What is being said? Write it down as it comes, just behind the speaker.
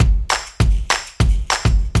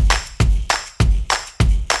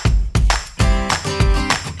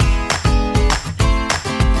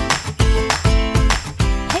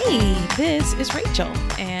Rachel,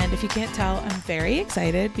 and if you can't tell, I'm very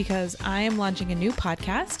excited because I am launching a new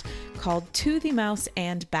podcast called To the Mouse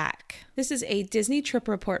and Back. This is a Disney Trip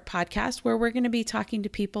Report podcast where we're going to be talking to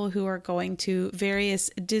people who are going to various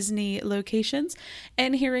Disney locations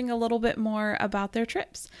and hearing a little bit more about their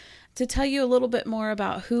trips. To tell you a little bit more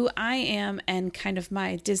about who I am and kind of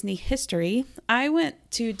my Disney history, I went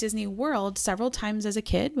to Disney World several times as a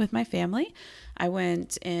kid with my family. I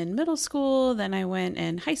went in middle school, then I went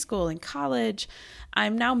in high school and college.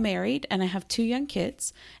 I'm now married and I have 2 young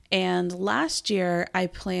kids. And last year I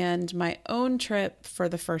planned my own trip for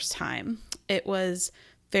the first time. It was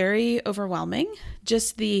very overwhelming.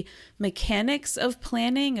 Just the mechanics of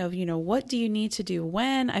planning of, what do you need to do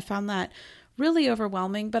when? I found that really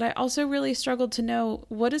overwhelming, but I also really struggled to know,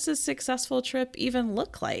 what does a successful trip even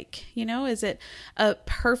look like? Is it a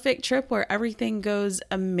perfect trip where everything goes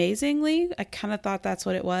amazingly? I kind of thought that's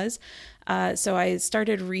what it was. So I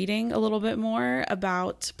started reading a little bit more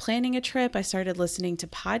about planning a trip. I started listening to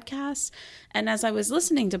podcasts. And as I was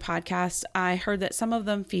listening to podcasts, I heard that some of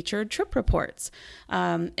them featured trip reports.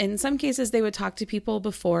 In some cases, they would talk to people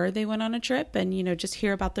before they went on a trip and, just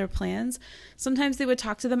hear about their plans. Sometimes they would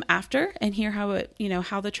talk to them after and hear how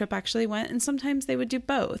the trip actually went. And sometimes they would do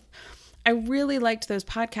both. I really liked those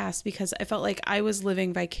podcasts because I felt like I was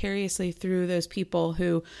living vicariously through those people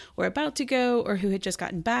who were about to go or who had just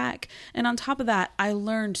gotten back. And on top of that, I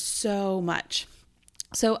learned so much.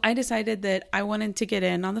 So I decided that I wanted to get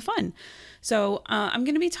in on the fun. So I'm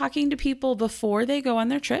going to be talking to people before they go on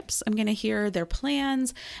their trips. I'm going to hear their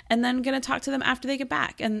plans and then going to talk to them after they get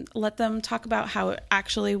back and let them talk about how it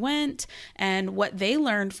actually went and what they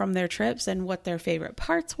learned from their trips and what their favorite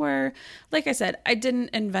parts were. Like I said, I didn't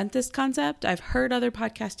invent this concept. I've heard other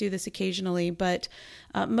podcasts do this occasionally, but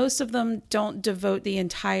most of them don't devote the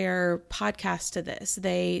entire podcast to this.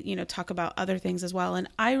 They, talk about other things as well. And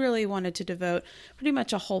I really wanted to devote pretty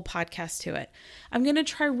much a whole podcast to it. I'm going to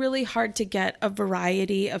try really hard to get a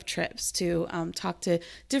variety of trips, to talk to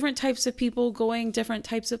different types of people going different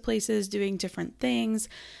types of places, doing different things.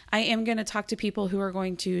 I am going to talk to people who are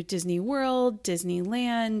going to Disney World,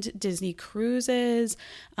 Disneyland, Disney cruises,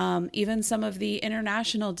 even some of the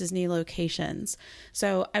international Disney locations.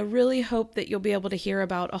 So I really hope that you'll be able to hear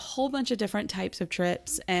about a whole bunch of different types of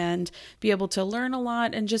trips and be able to learn a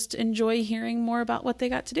lot and just enjoy hearing more about what they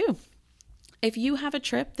got to do. If you have a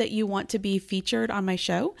trip that you want to be featured on my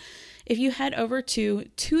show, if you head over to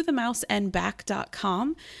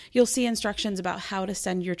tothemouseandback.com, you'll see instructions about how to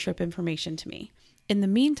send your trip information to me. In the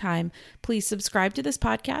meantime, please subscribe to this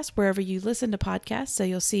podcast wherever you listen to podcasts so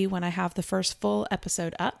you'll see when I have the first full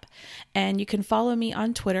episode up. And you can follow me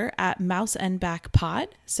on Twitter at mouseandbackpod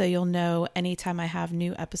so you'll know anytime I have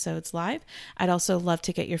new episodes live. I'd also love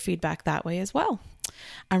to get your feedback that way as well.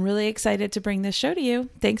 I'm really excited to bring this show to you.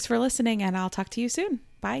 Thanks for listening, and I'll talk to you soon.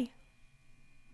 Bye.